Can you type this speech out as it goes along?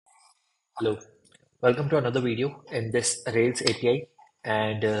Hello, welcome to another video in this Rails API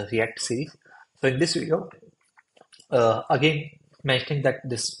and React series. So in this video, again mentioning that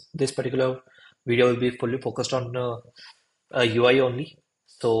this particular video will be fully focused on UI only.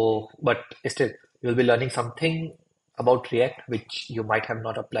 So, but still, you'll be learning something about React which you might have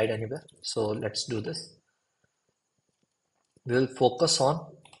not applied anywhere. So let's do this. We'll focus on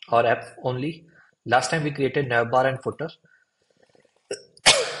our app only. Last time we created navbar and footer.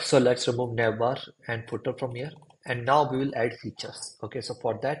 So let's remove navbar and footer from here. And now we will add features. Okay, so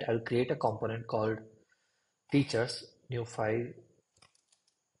for that, I'll create a component called features, new file,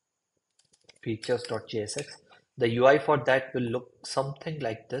 features.jsx. The UI for that will look something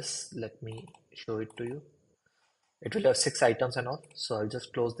like this. Let me show it to you. It will have 6 items and all. So I'll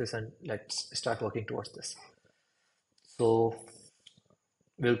just close this and let's start working towards this. So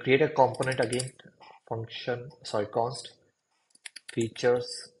we'll create a component again, const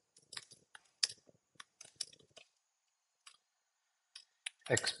features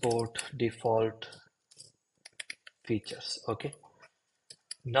export default features. Okay.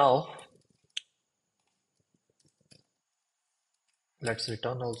 Now let's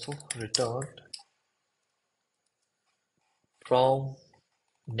return also return from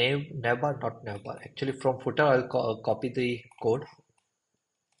navbar, not navbar. Actually, from footer, I'll copy the code,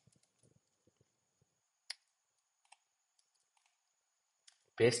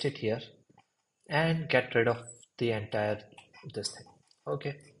 paste it here, and get rid of the entire this thing.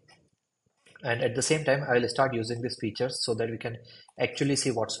 Okay. And at the same time, I will start using these features so that we can actually see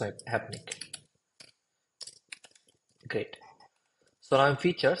what's happening. Great. So now in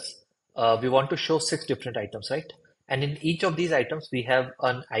features, we want to show 6 different items, right? And in each of these items, we have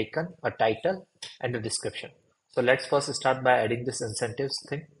an icon, a title, and a description. So let's first start by adding this incentives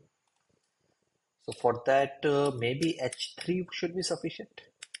thing. So for that, maybe H3 should be sufficient.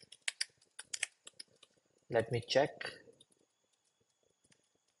 Let me check.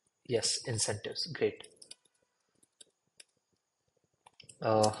 Yes, incentives. Great.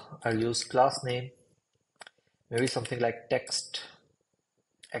 I'll use class name, maybe something like text,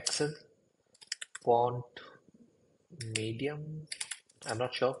 Excel, font, medium. I'm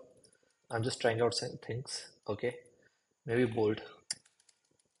not sure. I'm just trying out some things. Okay, maybe bold.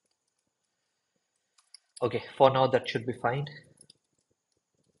 Okay, for now that should be fine.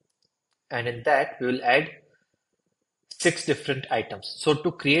 And in that, we will add 6 different items. So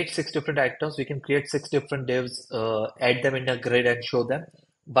to create 6 different items, we can create 6 different divs, add them in a grid and show them.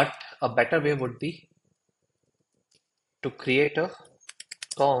 But a better way would be to create a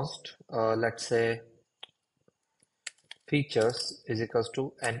const, let's say features is equals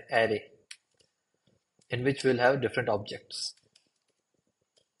to an array in which we'll have different objects.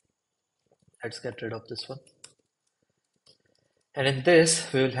 Let's get rid of this one. And in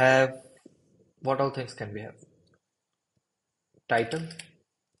this, we will have what all things can we have? Title,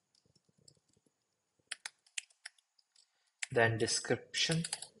 then description,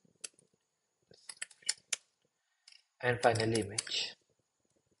 and finally image.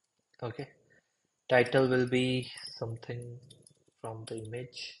 Okay. Title will be something from the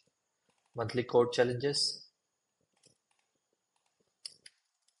image. Monthly code challenges,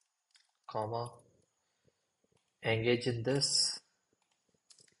 comma, engage in this,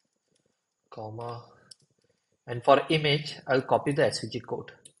 comma, and for image, I'll copy the SVG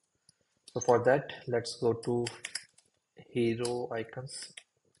code. So for that, let's go to hero icons,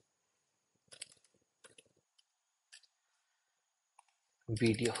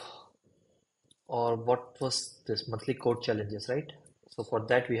 video, or what was this monthly code challenges, right? So for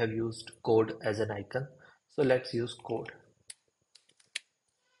that, we have used code as an icon. So let's use code.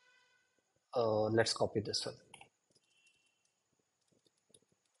 Let's copy this one.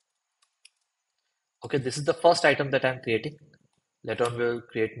 Okay, this is the first item that I'm creating. Later on, we'll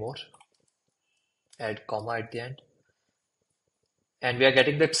create more. Add comma at the end. And we are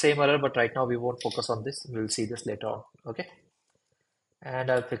getting that same error, but right now we won't focus on this. We'll see this later on. Okay.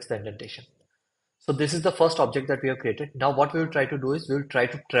 And I'll fix the indentation. So this is the first object that we have created. Now what we will try to do is we will try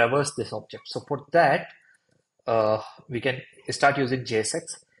to traverse this object. So for that, we can start using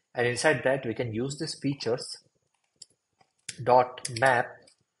JSX, and inside that we can use this features dot map.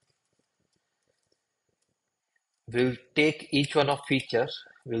 We'll take each one of features.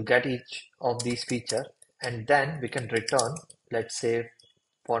 We'll get each of these feature, and then we can return. Let's say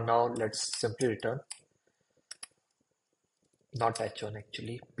for now, let's simply return not h1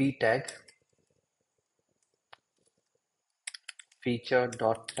 actually, p tag feature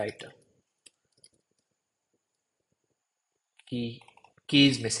dot title. Key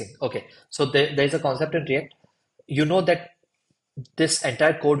is missing. Okay, so there's a concept in React. You know that this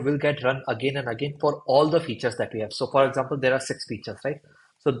entire code will get run again and again for all the features that we have. So for example, there are 6 features, right?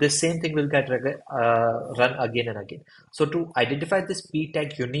 So this same thing will get run again and again. So to identify this p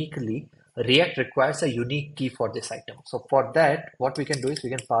tag uniquely, React requires a unique key for this item. So for that, what we can do is we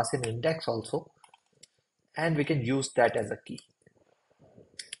can pass an index also, and we can use that as a key.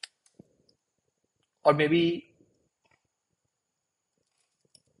 Or maybe,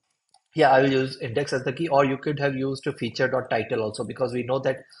 yeah, I will use index as the key, or you could have used a feature.title also, because we know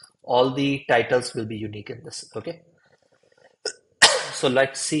that all the titles will be unique in this. Okay. So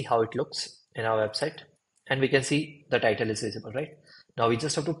let's see how it looks in our website. And we can see the title is visible, right? Now we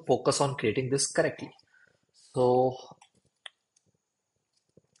just have to focus on creating this correctly. So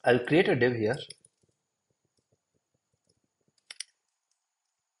I'll create a div here.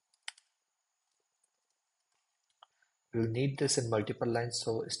 We'll need this in multiple lines,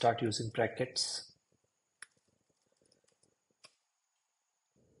 so start using brackets.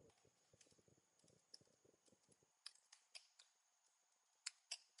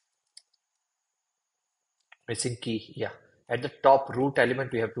 Missing key, yeah. At the top root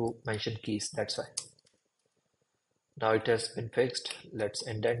element, we have to mention keys, that's why. Now it has been fixed. Let's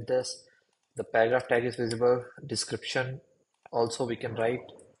indent this. The paragraph tag is visible. Description also we can write.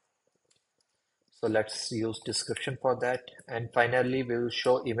 So let's use description for that. And finally, we will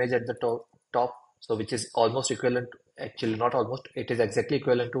show image at the top. So which is almost equivalent, actually not almost, it is exactly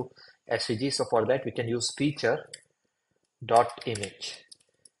equivalent to SVG. So for that, we can use feature dot image.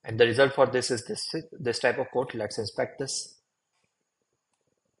 And the result for this is this type of code. Let's inspect this.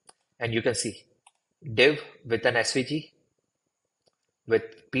 And you can see div with an SVG,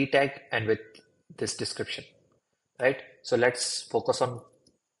 with p tag, and with this description, right? So let's focus on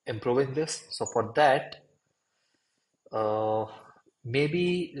improving this. So for that, uh,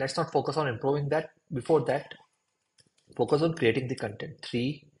 maybe let's not focus on improving that. Before that, focus on creating the content.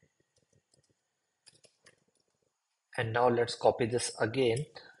 3, and now let's copy this again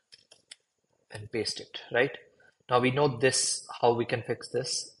and paste it, right? Now we know this, how we can fix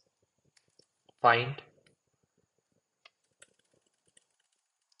this. Find,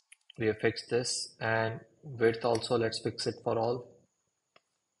 we have fixed this, and width also, let's fix it for all.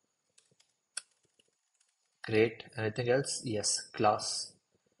 Great. Anything else? Yes, class.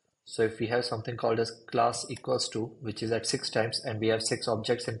 So if we have something called as class equals to, which is at 6 times, and we have 6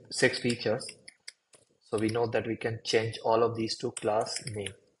 objects and 6 features, so we know that we can change all of these to class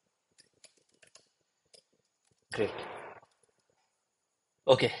name. Great.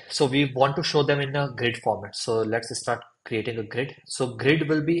 Okay, so we want to show them in a grid format. So let's start creating a grid. So grid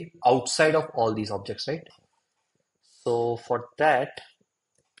will be outside of all these objects, right? So for that,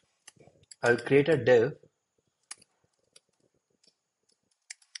 I'll create a div.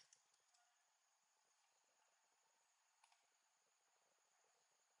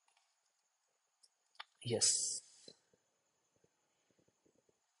 Yes,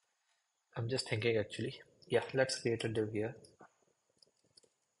 I'm just thinking actually. Yeah, let's create a div here.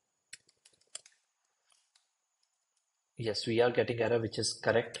 Yes, we are getting error, which is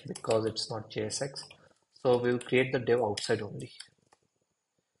correct because it's not JSX. So we'll create the div outside only.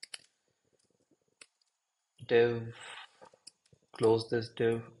 Div, close this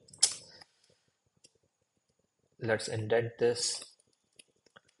div. Let's indent this.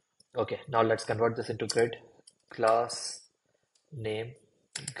 Okay, now let's convert this into grid. Class name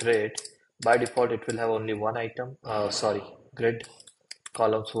grid. By default, it will have only one item. Sorry, grid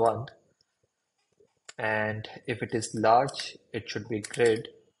columns 1. And if it is large, it should be grid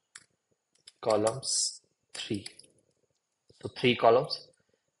columns 3. So 3 columns.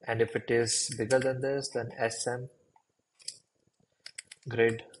 And if it is bigger than this, then SM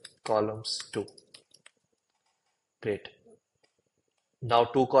grid columns 2. Great. Now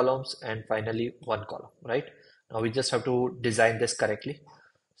 2 columns and finally 1 column, right? Now we just have to design this correctly.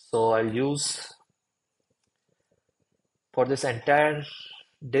 So I'll use, for this entire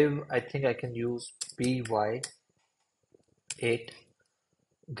div, I think I can use py8.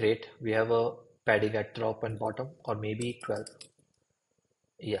 Great. We have a padding at top and bottom, or maybe 12.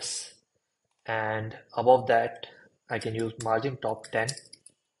 Yes. And above that, I can use margin top 10.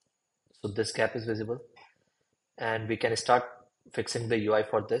 So this gap is visible. And we can start fixing the UI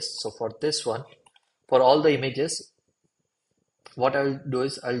for this. So for this one, for all the images, what I'll do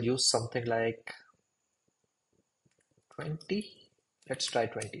is I'll use something like 20. Let's try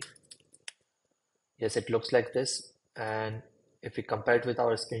 20. Yes, it looks like this. And if we compare it with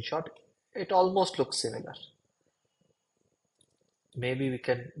our screenshot, it almost looks similar. Maybe we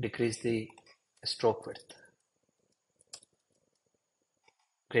can decrease the stroke width.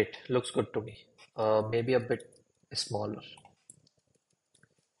 Great, looks good to me. Maybe a bit smaller.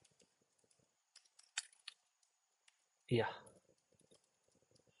 Yeah.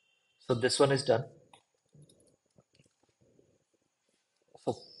 So this one is done.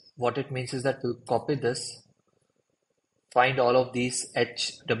 So what it means is that we'll copy this, find all of these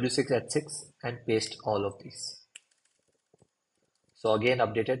W6, H6 and paste all of these. So again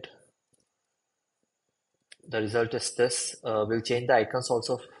updated. The result is this. We'll change the icons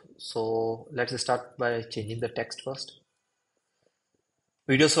also. So let's start by changing the text first.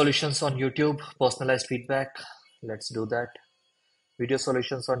 Video solutions on YouTube, personalized feedback. Let's do that. Video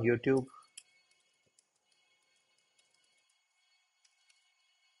solutions on YouTube.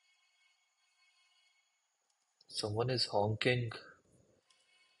 Someone is honking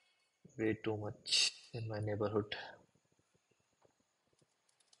way too much in my neighborhood.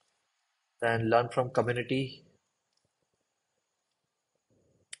 Then learn from community.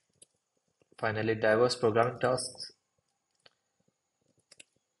 Finally, diverse programming tasks.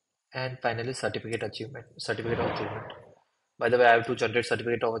 And finally, certificate of achievement. By the way, I have to generate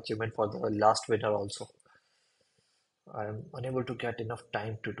certificate of achievement for the last winner also. I am unable to get enough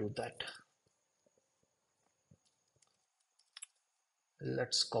time to do that.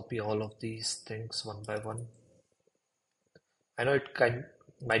 Let's copy all of these things one by one. I know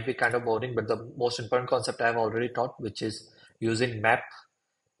might be kind of boring, but the most important concept I have already taught, which is using map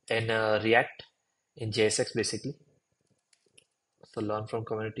in React in JSX basically. So learn from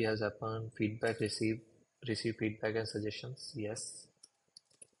community has happened, feedback, receive feedback and suggestions, yes,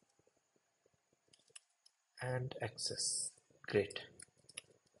 and access. Great.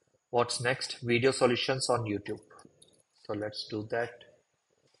 What's next? Video solutions on YouTube. So let's do that.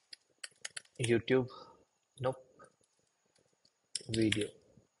 YouTube, nope, video,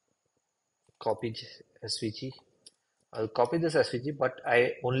 copy SVG. I'll copy this SVG, but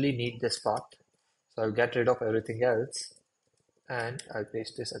I only need this part. So I'll get rid of everything else and I'll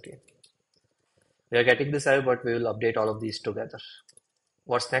paste this again. We are getting this error, but we will update all of these together.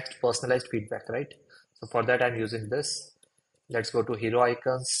 What's next? Personalized feedback, right? So for that, I'm using this. Let's go to hero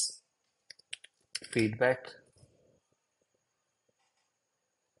icons, feedback,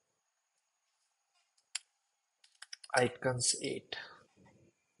 icons 8.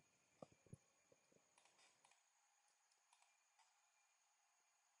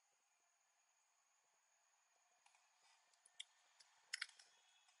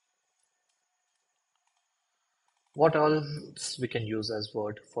 What else we can use as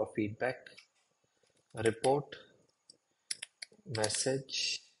word for feedback? Report,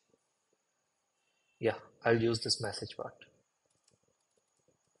 message. Yeah, I'll use this message part.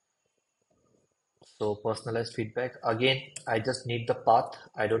 So personalized feedback. Again, I just need the path.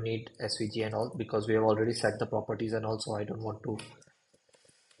 I don't need SVG and all because we have already set the properties and also I don't want to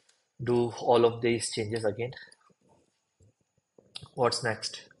do all of these changes again. What's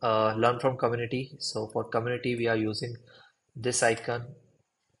next? Learn from community. So for community, we are using this icon,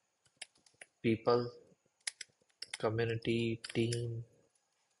 people, community, team.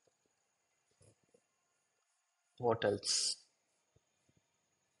 What else?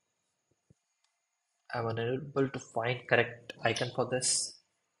 I'm unable to find correct icon for this.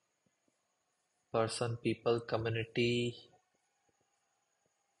 Person, people, community.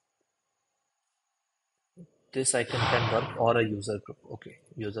 This icon can work or a user group. Okay,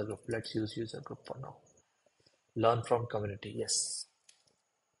 user group. Let's use user group for now. Learn from community. Yes.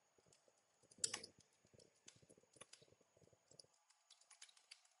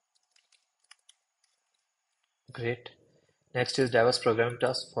 Great. Next is diverse programming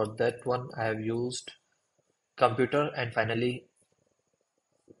task. For that one, I have used computer and finally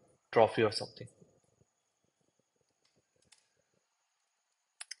trophy or something.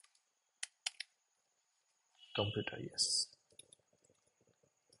 Computer, yes.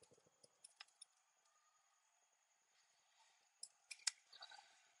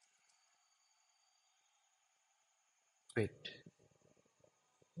 Wait.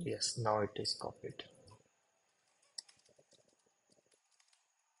 Yes, now it is copied.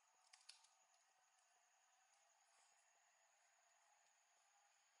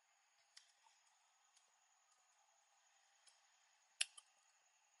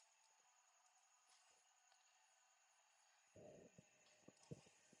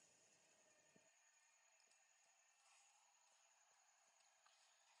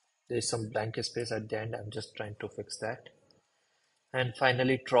 There is some blank space at the end. I'm just trying to fix that. And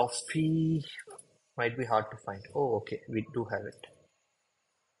finally, trophy might be hard to find. Oh, okay, we do have it.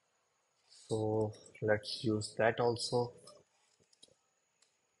 So let's use that also.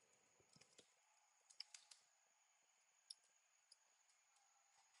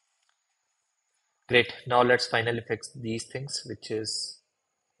 Great. Now let's finally fix these things, which is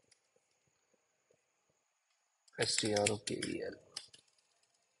strokl.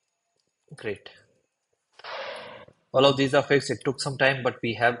 Great. All of these are fixed. It took some time, but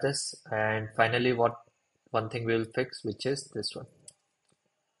we have this. And finally, one thing we'll fix, which is this one.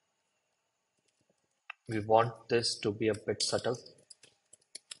 We want this to be a bit subtle.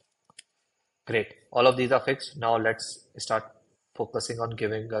 Great. All of these are fixed. Now let's start focusing on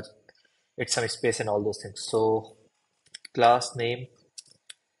giving it some space and all those things. So class name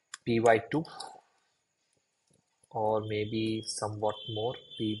py2, or maybe somewhat more,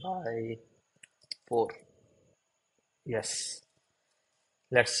 py4. Yes.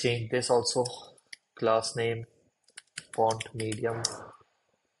 Let's change this also. Class name font medium,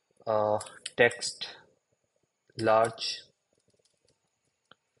 text large.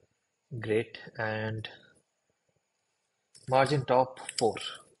 Great. And margin top 4.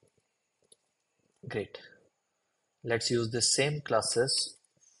 Great. Let's use the same classes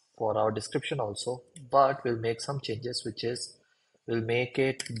for our description also, but we'll make some changes, which is we'll make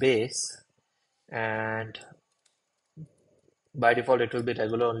it base, and by default it will be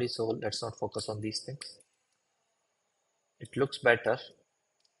regular only, so let's not focus on these things. It looks better,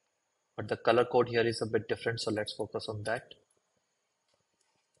 but the color code here is a bit different, so let's focus on that.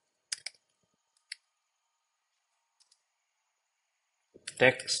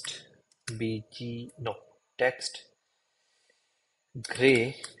 Text text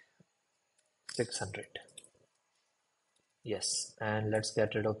gray 600. Yes, and let's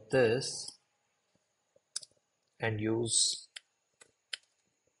get rid of this and use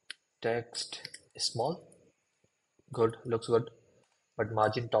text small. Good, looks good, but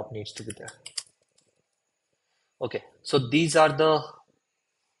margin top needs to be there. Okay, so these are the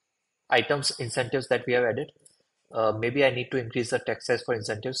items, incentives that we have added. Maybe I need to increase the text size for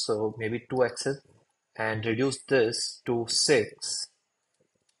incentives, so maybe 2x, and reduce this to 6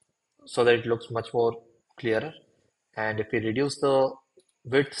 so that it looks much more clearer. And if we reduce the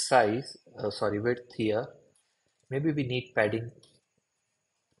width size, width here, maybe we need padding,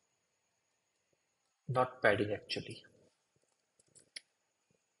 not padding actually,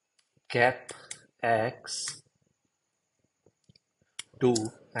 gap x 2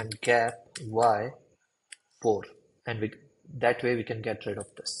 and gap y 4, and that way we can get rid of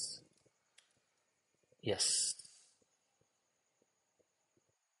this. Yes.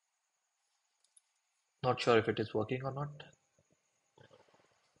 Not sure if it is working or not.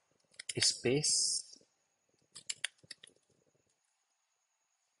 Space.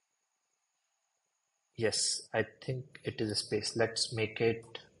 Yes, I think it is a space. Let's make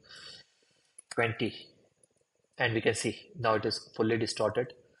it 20. And we can see now it is fully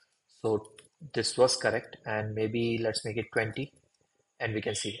distorted. So this was correct, and maybe let's make it 20, and we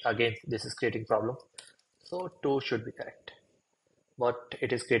can see again this is creating problem. So 2 should be correct, but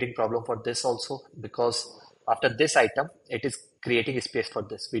it is creating problem for this also, because after this item it is creating a space for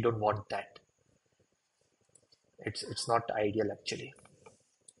this. We don't want that. It's not ideal actually.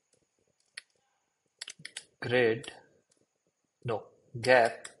 Grid, no,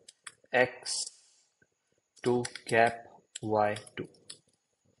 gap x to gap y2.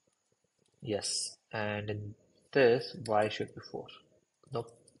 Yes, and in this y should be 4.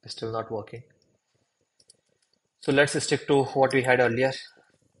 Nope, it's still not working. So let's stick to what we had earlier.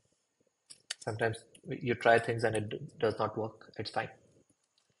 Sometimes you try things and it does not work. It's fine.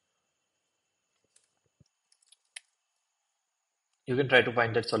 You can try to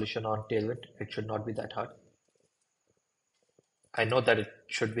find that solution on Tailwind. It should not be that hard. I know that it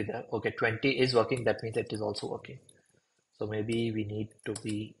should be there. Okay, 20 is working. That means it is also working. So maybe we need to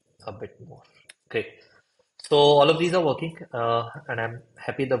be a bit more. Great. So all of these are working, and I'm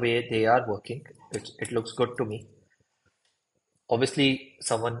happy the way they are working. It looks good to me. Obviously,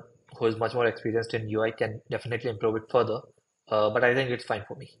 someone who is much more experienced in UI can definitely improve it further, but I think it's fine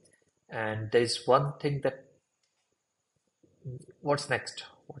for me. And there's one thing that, what's next?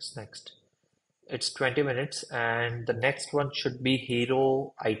 What's next? It's 20 minutes, and the next one should be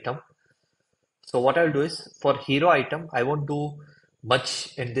hero item. So what I'll do is, for hero item, I won't do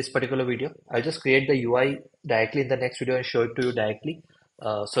much in this particular video. I'll just create the UI directly in the next video and show it to you directly.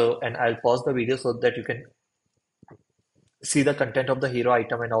 And I'll pause the video so that you can see the content of the hero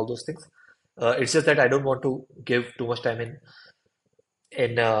item and all those things. It's just that I don't want to give too much time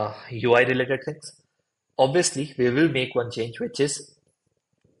in UI related things. Obviously, we will make one change, which is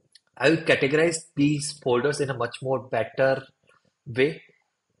I will categorize these folders in a much more better way.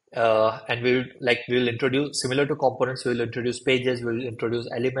 And we'll introduce, similar to components, we'll introduce pages, we'll introduce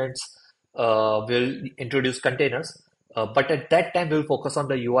elements, we'll introduce containers. But at that time, we'll focus on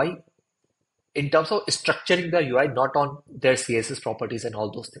the UI in terms of structuring the UI, not on their CSS properties and all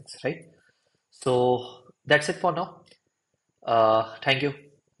those things, right? So That's it for now. Thank you.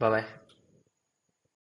 Bye bye.